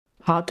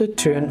How to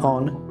turn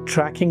on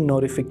tracking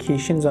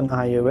notifications on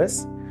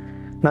iOS.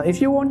 Now, if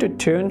you want to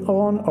turn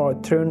on or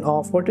turn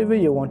off, whatever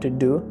you want to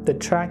do, the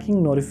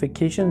tracking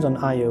notifications on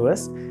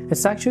iOS,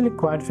 it's actually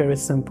quite very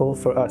simple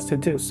for us to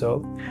do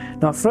so.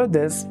 Now, for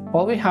this,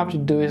 all we have to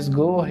do is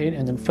go ahead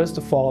and then first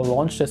of all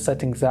launch the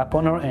settings app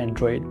on our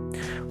Android.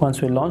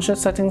 Once we launch the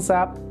settings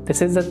app,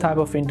 this is the type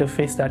of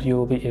interface that you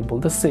will be able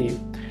to see.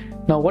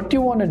 Now, what you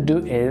want to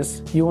do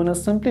is you want to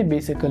simply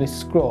basically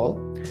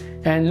scroll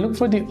and look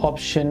for the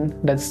option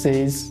that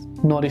says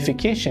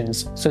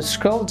notifications. So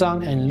scroll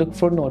down and look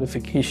for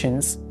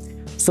notifications.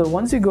 So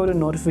once you go to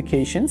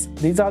notifications,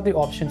 these are the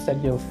options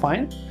that you'll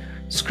find.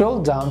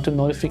 Scroll down to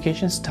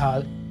notification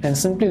style and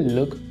simply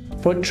look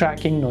for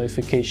tracking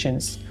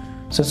notifications.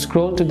 So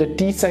scroll to the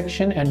T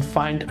section and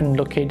find and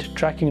locate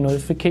tracking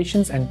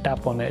notifications and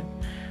tap on it.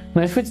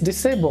 Now if it's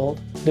disabled,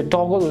 the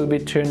toggle will be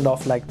turned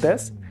off like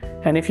this.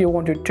 And if you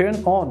want to turn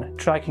on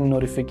tracking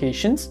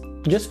notifications,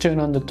 just turn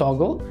on the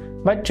toggle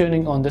by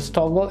turning on this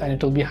toggle and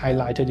it will be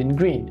highlighted in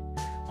green.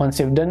 Once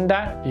you've done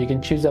that, you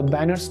can choose a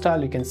banner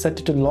style. You can set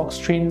it to lock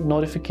screen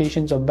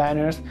notifications or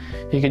banners.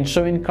 You can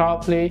show in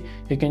CarPlay.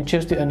 You can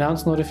choose to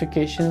announce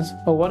notifications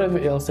or whatever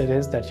else it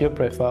is that you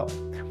prefer.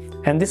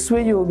 And this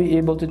way you will be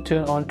able to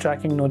turn on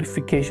tracking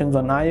notifications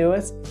on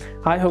iOS.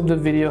 I hope the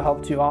video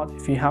helped you out.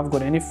 If you have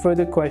got any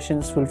further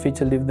questions, feel free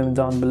to leave them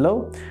down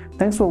below.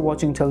 Thanks for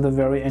watching till the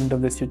very end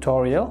of this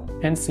tutorial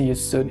and see you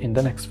soon in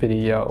the next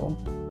video.